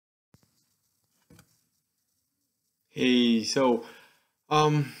Hey,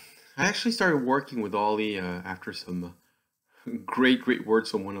 um, I actually started working with Ollie after some great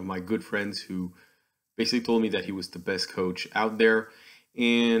words from one of my good friends who basically told me that he was the best coach out there.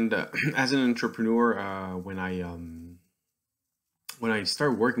 And as an entrepreneur, when I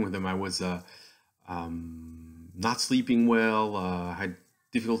started working with him, I was not sleeping well, had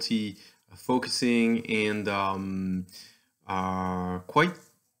difficulty focusing, and quite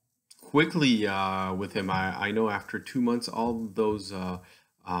quickly with him. I know after 2 months, all those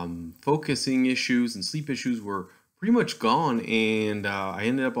focusing issues and sleep issues were pretty much gone, and I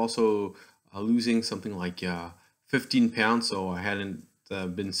ended up also losing something like 15 pounds. So I hadn't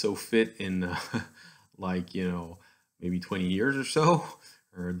been so fit in like maybe 20 years or so,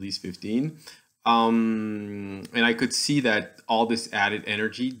 or at least 15. And I could see that all this added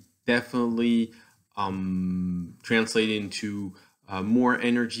energy definitely translated into more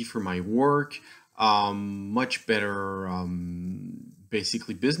energy for my work, much better,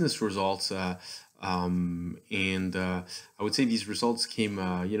 basically business results. And I would say these results came,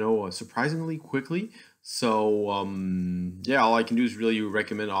 surprisingly quickly. So yeah, all I can do is really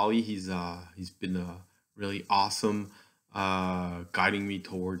recommend Ollie. He's been really awesome, guiding me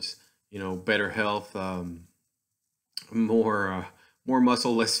towards better health, more more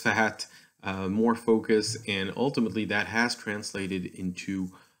muscle, less fat, more focus, and ultimately that has translated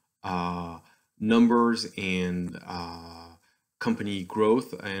into uh, numbers and company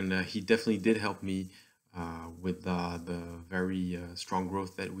growth. And he definitely did help me with the very strong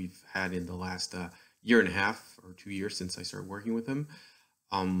growth that we've had in the last year and a half or 2 years since I started working with him.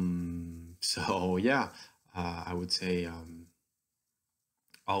 So yeah, I would say.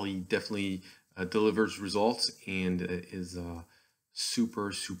 Ollie definitely delivers results and is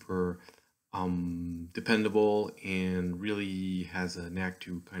super dependable and really has a knack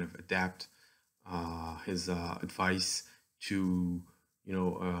to kind of adapt his advice to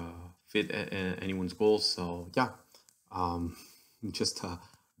fit anyone's goals. So yeah, um, just a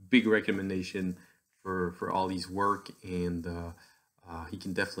big recommendation for Ollie's work, and he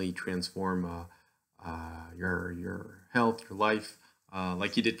can definitely transform your health, your life,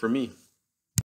 like you did for me.